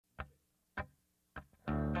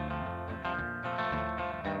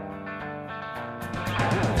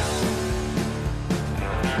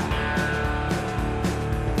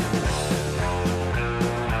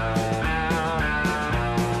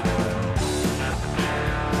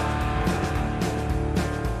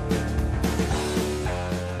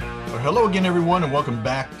Hello again, everyone, and welcome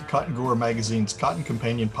back to Cotton Grower Magazine's Cotton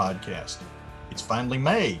Companion podcast. It's finally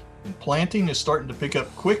May, and planting is starting to pick up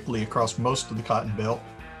quickly across most of the Cotton Belt,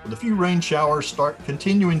 with a few rain showers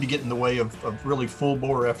continuing to get in the way of really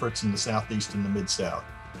full-bore efforts in the Southeast and the Mid-South.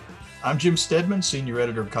 I'm Jim Stedman, Senior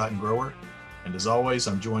Editor of Cotton Grower, and as always,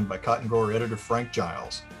 I'm joined by Cotton Grower Editor Frank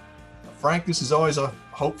Giles. Frank, this is always a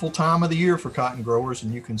hopeful time of the year for cotton growers,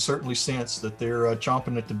 and you can certainly sense that they're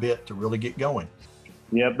chomping at the bit to really get going.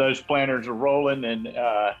 Yep, those planters are rolling, and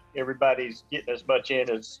everybody's getting as much in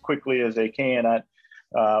as quickly as they can. I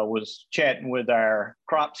was chatting with our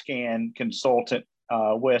crop scan consultant,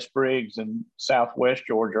 Wes Briggs, in Southwest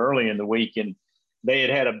Georgia early in the week, and they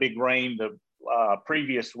had a big rain the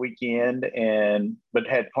previous weekend, but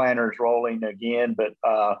had planters rolling again, but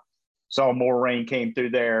saw more rain came through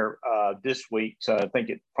there this week, so I think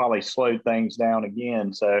it probably slowed things down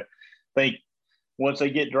again. So I think once they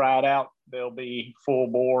get dried out, they'll be full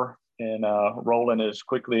bore and rolling as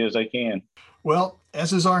quickly as they can. Well,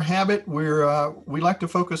 as is our habit, we like to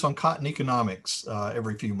focus on cotton economics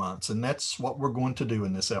every few months, and that's what we're going to do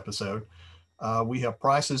in this episode. We have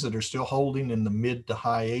prices that are still holding in the mid to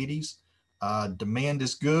high 80s. Demand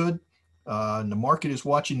is good. And the market is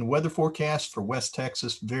watching the weather forecast for West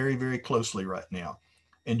Texas very, very closely right now.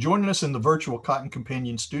 And joining us in the virtual Cotton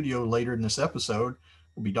Companion studio later in this episode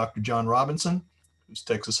will be Dr. John Robinson, who's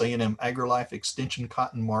Texas A&M AgriLife Extension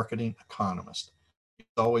Cotton Marketing Economist. It's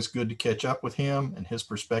always good to catch up with him and his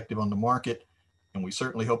perspective on the market, and we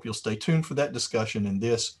certainly hope you'll stay tuned for that discussion in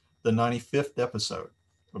this, the 95th episode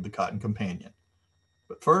of the Cotton Companion.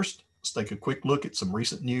 But first, let's take a quick look at some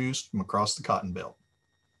recent news from across the Cotton Belt.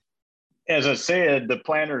 As I said, the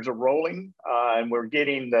planters are rolling, and we're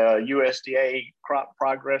getting the USDA crop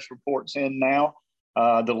progress reports in now.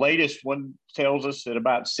 The latest one tells us that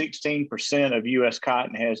about 16% of U.S.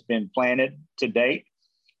 cotton has been planted to date.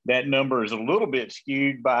 That number is a little bit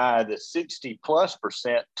skewed by the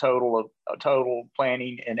 60+% total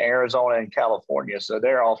planting in Arizona and California. So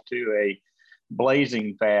they're off to a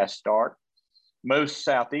blazing fast start. Most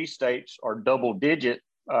Southeast states are double-digit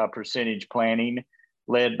percentage planting,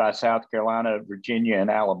 led by South Carolina, Virginia, and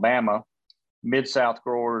Alabama. Mid-South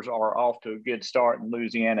growers are off to a good start in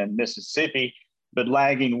Louisiana and Mississippi, but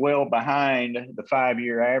lagging well behind the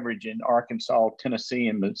 5-year average in Arkansas, Tennessee,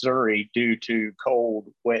 and Missouri due to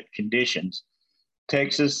cold, wet conditions.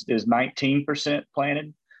 Texas is 19%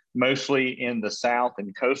 planted, mostly in the south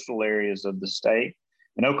and coastal areas of the state,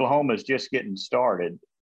 and Oklahoma is just getting started.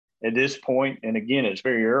 At this point, and again, it's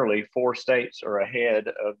very early, 4 states are ahead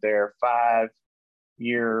of their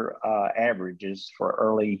 5-year averages for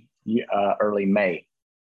early May.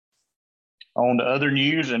 On to other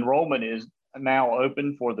news, enrollment is now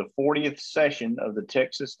open for the 40th session of the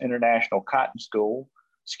Texas International Cotton School,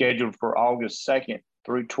 scheduled for August 2nd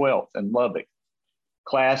through 12th in Lubbock.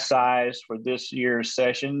 Class size for this year's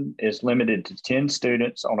session is limited to 10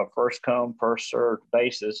 students on a first-come, first-served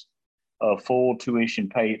basis of full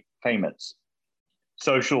tuition payments.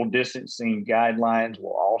 Social distancing guidelines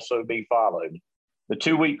will also be followed. The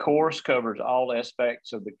 2-week course covers all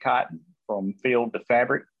aspects of the cotton from field to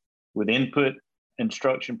fabric, with input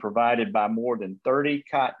instruction provided by more than 30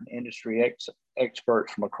 cotton industry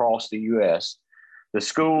experts from across the U.S. The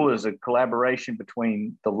school is a collaboration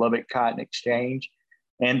between the Lubbock Cotton Exchange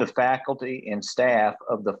and the faculty and staff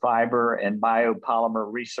of the Fiber and Biopolymer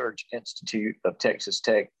Research Institute of Texas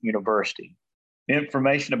Tech University.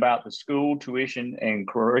 Information about the school, tuition, and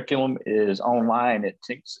curriculum is online at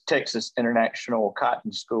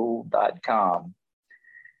texasinternationalcottonschool.com.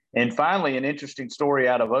 And finally, an interesting story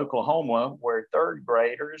out of Oklahoma, where 3rd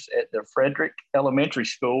graders at the Frederick Elementary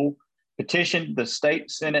School petitioned the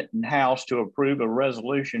state Senate and House to approve a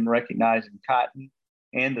resolution recognizing cotton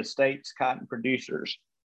and the state's cotton producers.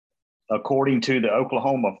 According to the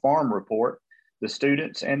Oklahoma Farm Report, the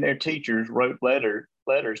students and their teachers wrote letters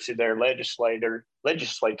to their legislators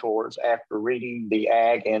after reading the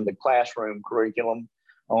ag and the classroom curriculum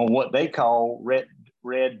on what they call red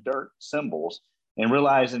dirt symbols, and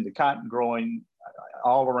realizing the cotton growing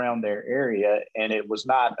all around their area, and it was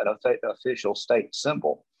not an official state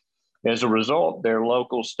symbol. As a result, their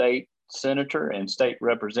local state senator and state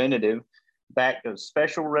representative backed a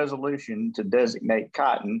special resolution to designate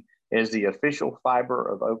cotton as the official fiber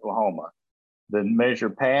of Oklahoma. The measure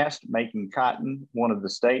passed, making cotton one of the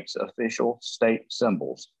state's official state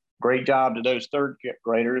symbols. Great job to those 3rd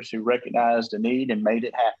graders who recognized the need and made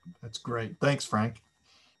it happen. That's great. Thanks, Frank.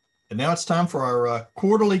 And now it's time for our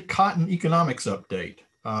quarterly cotton economics update.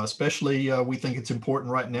 Especially we think it's important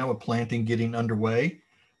right now with planting getting underway.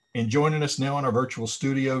 And joining us now in our virtual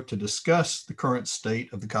studio to discuss the current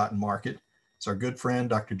state of the cotton market It's our good friend,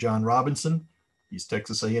 Dr. John Robinson. He's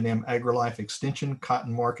Texas A&M AgriLife Extension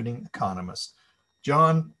cotton marketing economist.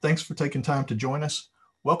 John, thanks for taking time to join us.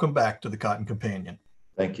 Welcome back to the Cotton Companion.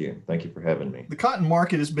 Thank you. Thank you for having me. The cotton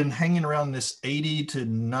market has been hanging around this 80 to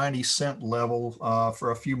 90 cent level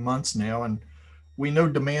for a few months now, and we know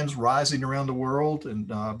demand's rising around the world, and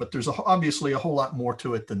but there's obviously a whole lot more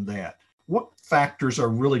to it than that. What factors are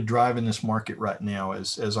really driving this market right now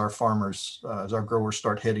as our farmers, as our growers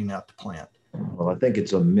start heading out to plant? Well, I think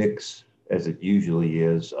it's a mix, as it usually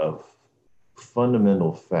is, of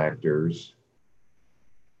fundamental factors,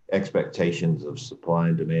 expectations of supply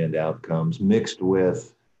and demand outcomes, mixed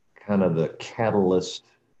with kind of the catalyst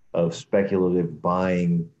of speculative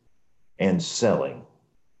buying and selling.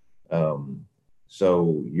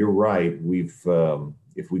 So you're right.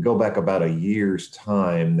 If we go back about a year's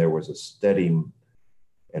time, there was a steady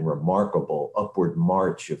and remarkable upward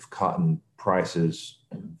march of cotton prices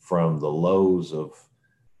from the lows of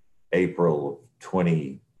April of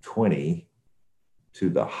 2020 to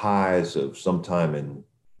the highs of sometime in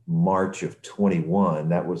March of 21.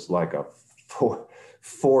 That was like a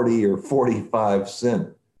 40 or 45 cent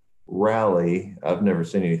rally. I've never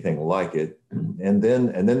seen anything like it. And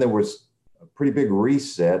then there was a pretty big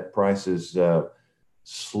reset. Prices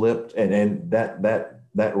slipped, and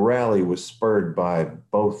that rally was spurred by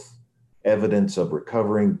both evidence of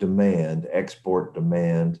recovering demand, export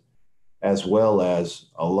demand, as well as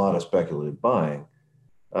a lot of speculative buying,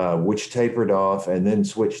 which tapered off and then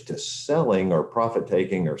switched to selling or profit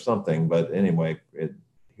taking or something. But anyway,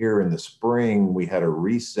 here in the spring, we had a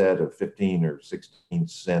reset of 15 or 16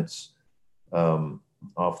 cents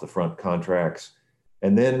off the front contracts.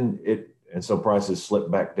 And so prices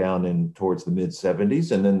slipped back down in towards the mid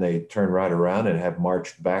 70s, and then they turned right around and have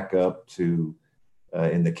marched back up to,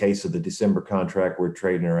 in the case of the December contract, we're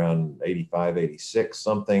trading around 85, 86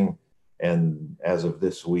 something. And as of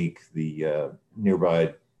this week, the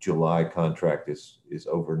nearby July contract is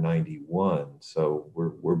over 91. So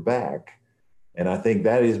we're back. And I think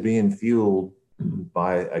that is being fueled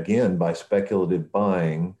by speculative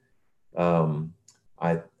buying.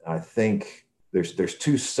 I think there's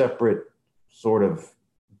two separate sort of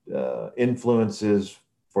influences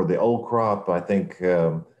for the old crop. I think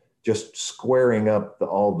just squaring up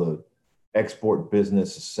all the export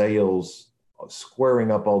business sales,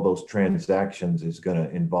 squaring up all those transactions is going to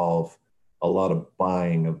involve a lot of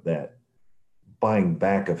buying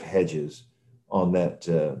back of hedges on that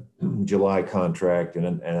July contract.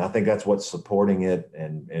 And I think that's what's supporting it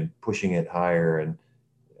and pushing it higher. And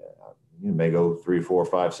you may go 3, 4,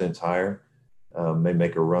 5 cents higher, may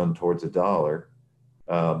make a run towards $1.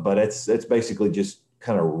 But it's basically just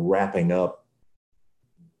kind of wrapping up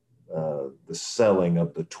the selling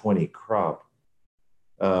of the 20 crop.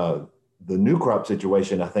 The new crop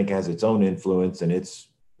situation, I think, has its own influence, and it's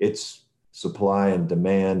supply and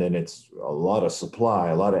demand, and it's a lot of supply,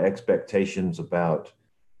 a lot of expectations about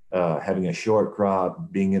having a short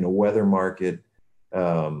crop, being in a weather market,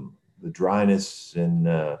 the dryness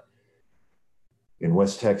in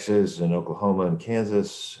West Texas and Oklahoma and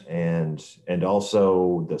Kansas, and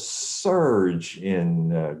also the surge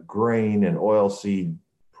in grain and oilseed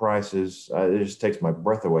prices. It just takes my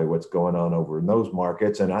breath away what's going on over in those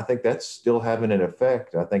markets. And I think that's still having an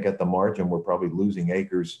effect. I think at the margin, we're probably losing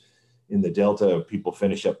acres in the Delta. If people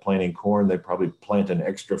finish up planting corn, they probably plant an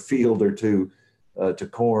extra field or two to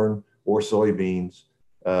corn or soybeans.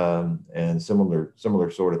 And similar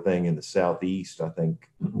sort of thing in the Southeast. I think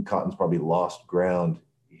cotton's probably lost ground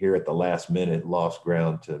here at the last minute, lost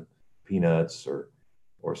ground to peanuts or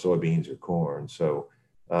soybeans or corn. So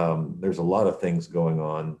there's a lot of things going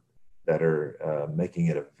on that are making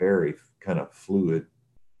it a very kind of fluid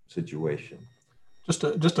situation. Just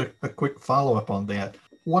a quick follow-up on that.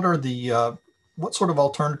 What are what sort of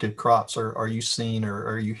alternative crops are you seeing or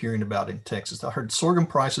are you hearing about in Texas? I heard sorghum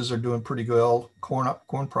prices are doing pretty well.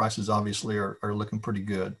 Corn prices obviously are looking pretty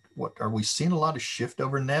good. What are we seeing a lot of shift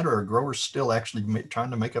over in that, or are growers still actually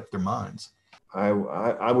trying to make up their minds?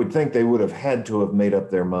 I would think they would have had to have made up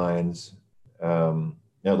their minds.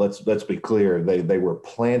 Now let's be clear. They were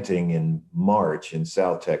planting in March in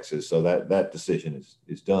South Texas, so that decision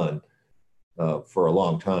is done for a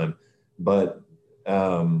long time. But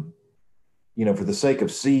for the sake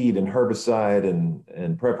of seed and herbicide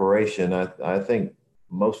and preparation, I think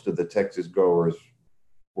most of the Texas growers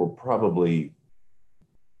were probably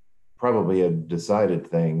have decided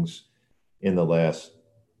things in the last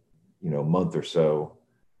month or so.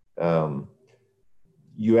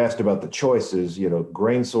 You asked about the choices.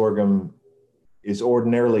 Grain sorghum is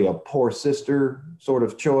ordinarily a poor sister sort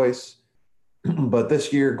of choice. but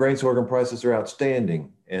this year grain sorghum prices are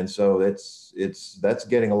outstanding, and so that's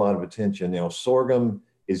getting a lot of attention. Sorghum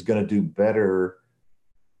is going to do better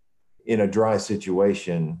in a dry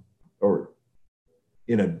situation or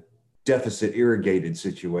in a deficit irrigated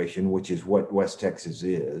situation, which is what West Texas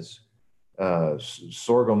is.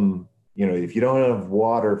 Sorghum, if you don't have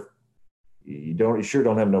water, you sure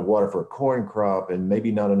don't have enough water for a corn crop, and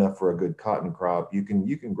maybe not enough for a good cotton crop. You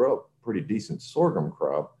can grow a pretty decent sorghum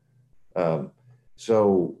crop.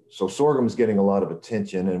 So sorghum is getting a lot of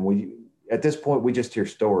attention, and at this point we just hear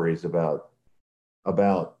stories about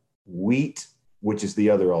wheat, which is the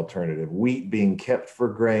other alternative. Wheat being kept for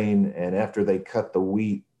grain, and after they cut the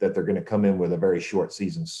wheat, that they're going to come in with a very short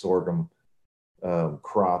season sorghum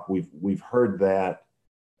crop. We've heard that.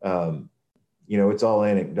 It's all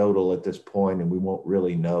anecdotal at this point, and we won't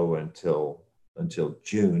really know until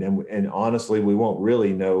June. And honestly, we won't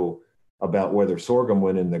really know about whether sorghum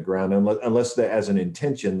went in the ground unless they, as an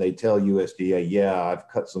intention, they tell USDA, yeah, I've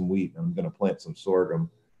cut some wheat, I'm going to plant some sorghum.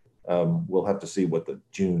 We'll have to see what the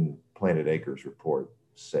June planted acres report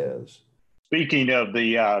says. Speaking of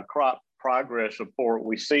the crop progress report,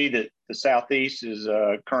 we see that the Southeast is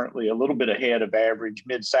currently a little bit ahead of average.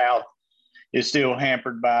 Mid-South is still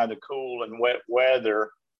hampered by the cool and wet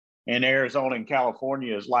weather, and Arizona and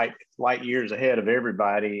California is light years ahead of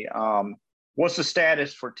everybody. What's the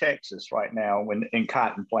status for Texas right now in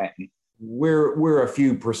cotton planting? We're a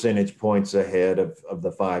few percentage points ahead of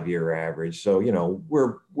the 5-year average, so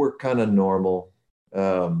we're kind of normal.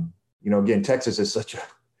 Again, Texas is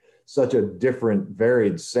such a different,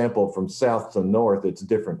 varied sample from south to north. It's a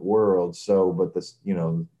different world. So, but this,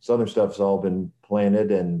 southern stuff's all been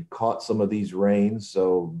planted and caught some of these rains.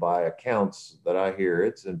 So by accounts that I hear,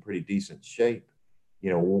 it's in pretty decent shape.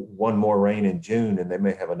 One more rain in June and they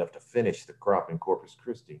may have enough to finish the crop in Corpus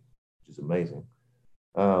Christi, which is amazing.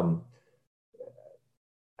 Out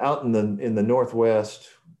in the Northwest,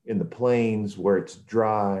 in the plains where it's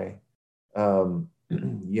dry,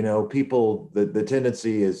 people, the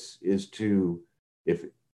tendency is to, if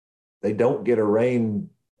they don't get a rain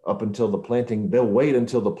up until the planting, they'll wait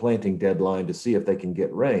until the planting deadline to see if they can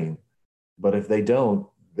get rain. But if they don't,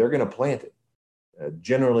 they're going to plant it.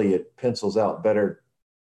 Generally, it pencils out better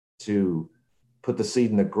to put the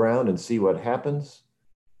seed in the ground and see what happens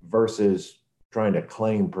versus trying to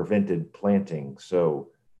claim prevented planting.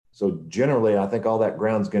 So generally, I think all that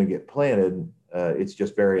ground's going to get planted. It's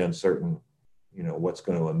just very uncertain, what's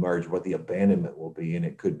going to emerge, what the abandonment will be, and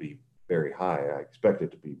it could be very high. I expect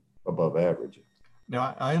it to be above average.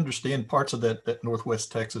 Now, I understand parts of that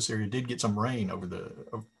Northwest Texas area did get some rain over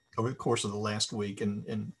the course of the last week,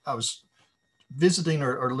 and I was visiting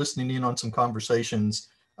or listening in on some conversations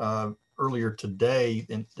earlier today,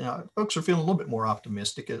 and folks are feeling a little bit more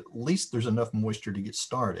optimistic. At least there's enough moisture to get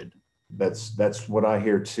started. That's what I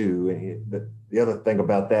hear too. The other thing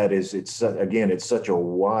about that is it's such a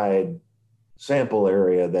wide sample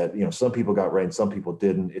area that some people got rain, some people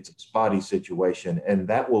didn't. It's a spotty situation, and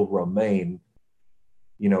that will remain.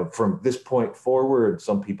 From this point forward,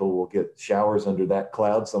 some people will get showers under that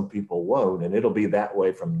cloud, some people won't, and it'll be that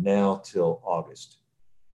way from now till August.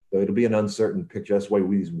 So it'll be an uncertain picture. That's the way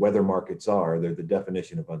these weather markets are. They're the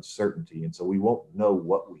definition of uncertainty, and so we won't know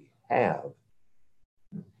what we have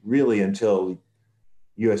really until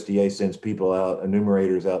USDA sends people out,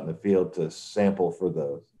 enumerators out in the field to sample for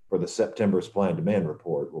the September supply and demand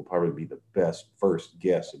report. Will probably be the best first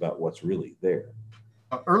guess about what's really there.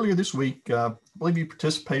 Earlier this week, I believe you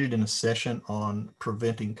participated in a session on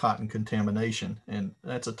preventing cotton contamination, and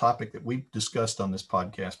that's a topic that we've discussed on this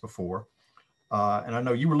podcast before. And I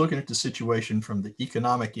know you were looking at the situation from the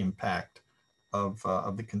economic impact of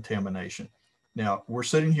the contamination. Now, we're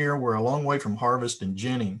sitting here, we're a long way from harvest and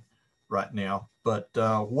ginning right now, but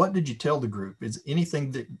what did you tell the group? Is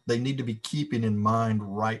anything that they need to be keeping in mind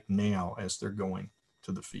right now as they're going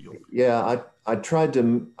to the field? Yeah,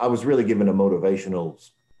 I was really giving a motivational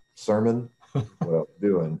sermon, what I was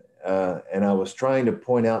doing. And I was trying to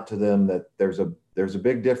point out to them that there's a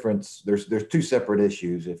big difference. There's two separate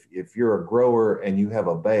issues. If you're a grower and you have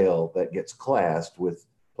a bale that gets classed with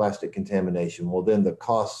plastic contamination, well, then the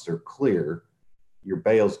costs are clear. Your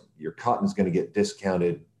cotton's going to get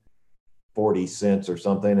discounted 40 cents or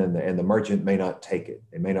something, and the merchant may not take it.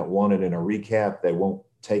 They may not want it in a recap. They won't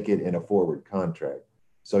take it in a forward contract.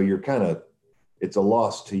 So it's a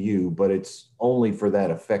loss to you, but it's only for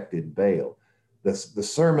that affected bale. The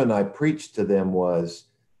sermon I preached to them was,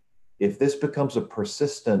 if this becomes a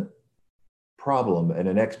persistent problem and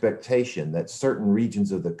an expectation that certain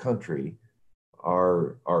regions of the country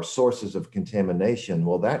are sources of contamination,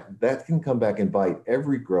 well, that can come back and bite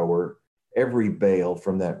every grower every bale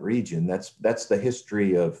from that region. That's the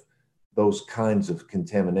history of those kinds of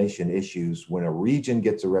contamination issues. When a region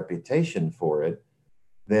gets a reputation for it,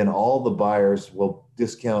 then all the buyers will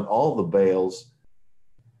discount all the bales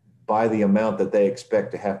by the amount that they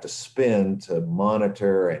expect to have to spend to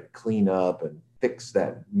monitor and clean up and fix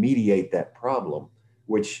that, mediate that problem,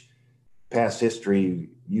 which past history,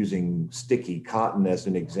 using sticky cotton as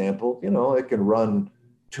an example, it can run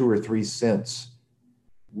 2 or 3 cents.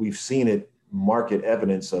 We've seen it, market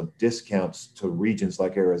evidence of discounts to regions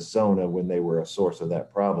like Arizona when they were a source of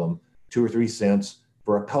that problem, 2 or 3 cents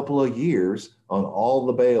for a couple of years on all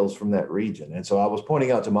the bales from that region. And so I was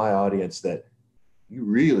pointing out to my audience that you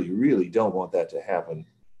really, really don't want that to happen.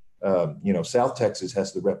 South Texas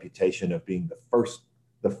has the reputation of being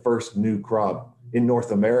the first new crop in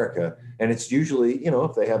North America. And it's usually,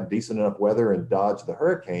 if they have decent enough weather and dodge the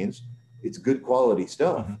hurricanes, it's good quality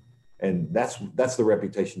stuff. Mm-hmm. And that's the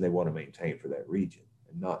reputation they want to maintain for that region,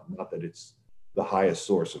 and not that it's the highest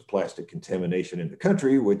source of plastic contamination in the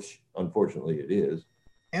country, which unfortunately it is.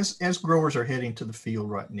 As growers are heading to the field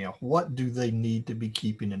right now, what do they need to be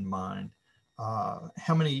keeping in mind?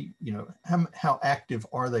 How many, how active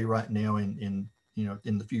are they right now in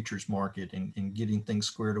the futures market and in getting things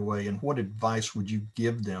squared away? And what advice would you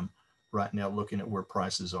give them right now, looking at where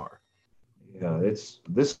prices are? Yeah, this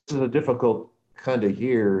is a difficult kind of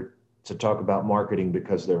year to talk about marketing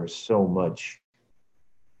because there is so much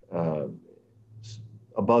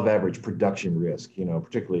above average production risk,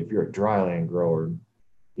 particularly if you're a dryland grower.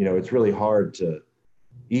 It's really hard to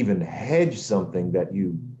even hedge something that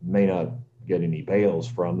you may not get any bales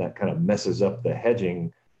from. That kind of messes up the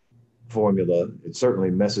hedging formula. It certainly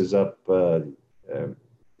messes up,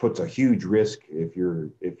 puts a huge risk if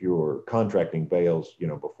you're contracting bales,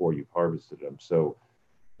 before you've harvested them. So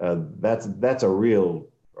that's a real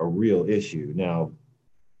issue. Now,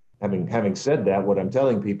 having said that, what I'm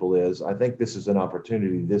telling people is I think this is an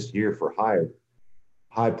opportunity this year for high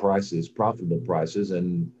prices, profitable prices,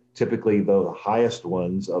 and typically the highest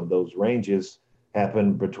ones of those ranges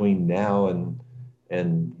happen between now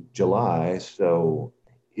and July. So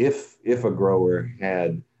if a grower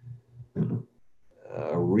had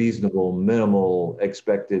a reasonable, minimal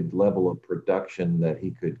expected level of production that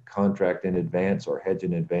he could contract in advance or hedge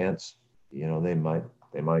in advance, they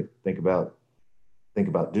might think about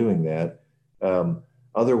doing that.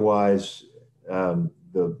 Otherwise,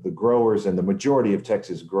 the growers, and the majority of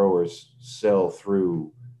Texas growers, sell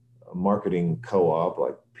through a marketing co-op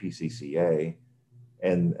like PCCA,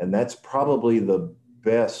 and that's probably the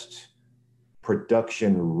best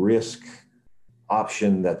production risk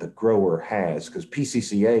option that the grower has, because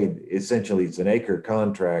PCCA essentially it's an acre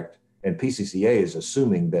contract, and PCCA is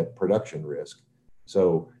assuming that production risk.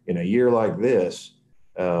 So in a year like this,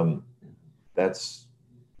 that's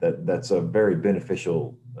a very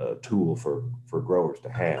beneficial tool for growers to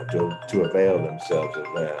have to avail themselves of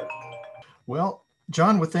that. Well,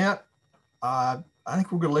 John, with that, I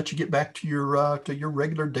think we're going to let you get back to your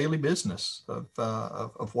regular daily business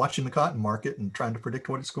of watching the cotton market and trying to predict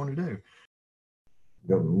what it's going to do.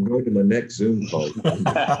 I'm going to my next Zoom call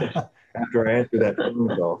after I answer that phone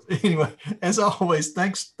call. Anyway, as always,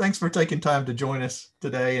 thanks for taking time to join us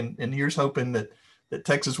today. And here's hoping that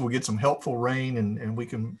Texas will get some helpful rain and we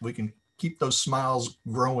can keep those smiles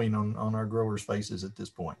growing on our growers' faces at this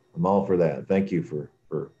point. I'm all for that. Thank you for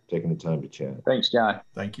taking the time to chat. Thanks, John.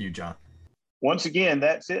 Thank you, John. Once again,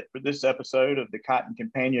 that's it for this episode of the Cotton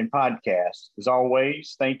Companion Podcast. As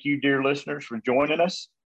always, thank you, dear listeners, for joining us.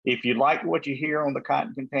 If you like what you hear on the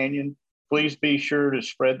Cotton Companion, please be sure to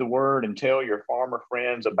spread the word and tell your farmer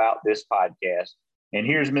friends about this podcast. And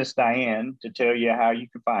here's Miss Diane to tell you how you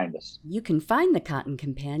can find us. You can find the Cotton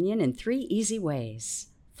Companion in 3 easy ways.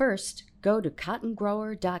 First, go to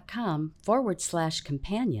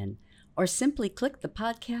cottongrower.com/companion, or simply click the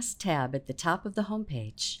podcast tab at the top of the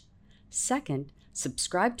homepage. Second,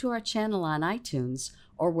 subscribe to our channel on iTunes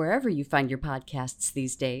or wherever you find your podcasts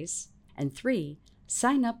these days. And 3,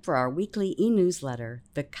 sign up for our weekly e-newsletter,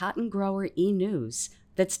 the Cotton Grower e-News,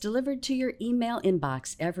 that's delivered to your email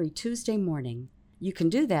inbox every Tuesday morning. You can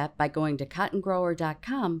do that by going to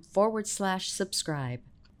cottongrower.com/subscribe.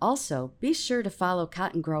 Also, be sure to follow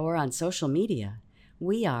Cotton Grower on social media.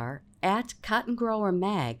 We are at Cotton Grower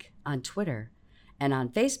Mag on Twitter. And on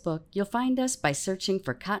Facebook, you'll find us by searching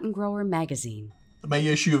for Cotton Grower Magazine. The May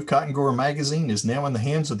issue of Cotton Grower Magazine is now in the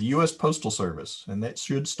hands of the U.S. Postal Service, and that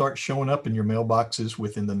should start showing up in your mailboxes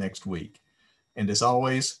within the next week. And as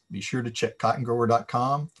always, be sure to check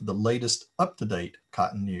cottongrower.com for the latest up-to-date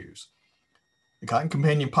cotton news. The Cotton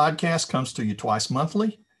Companion Podcast comes to you twice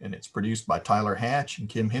monthly, and it's produced by Tyler Hatch and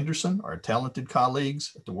Kim Henderson, our talented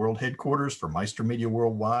colleagues at the world headquarters for Meister Media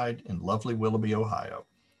Worldwide in lovely Willoughby, Ohio.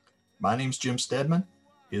 My name's Jim Stedman.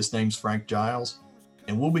 His name's Frank Giles,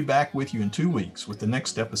 and we'll be back with you in 2 weeks with the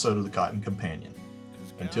next episode of the Cotton Companion.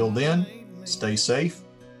 Until then, stay safe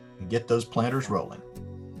and get those planters rolling.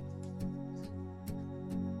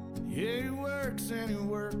 Yeah, he works and he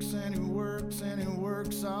works and he works and he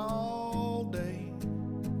works all day.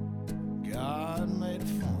 God made it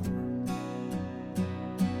for him.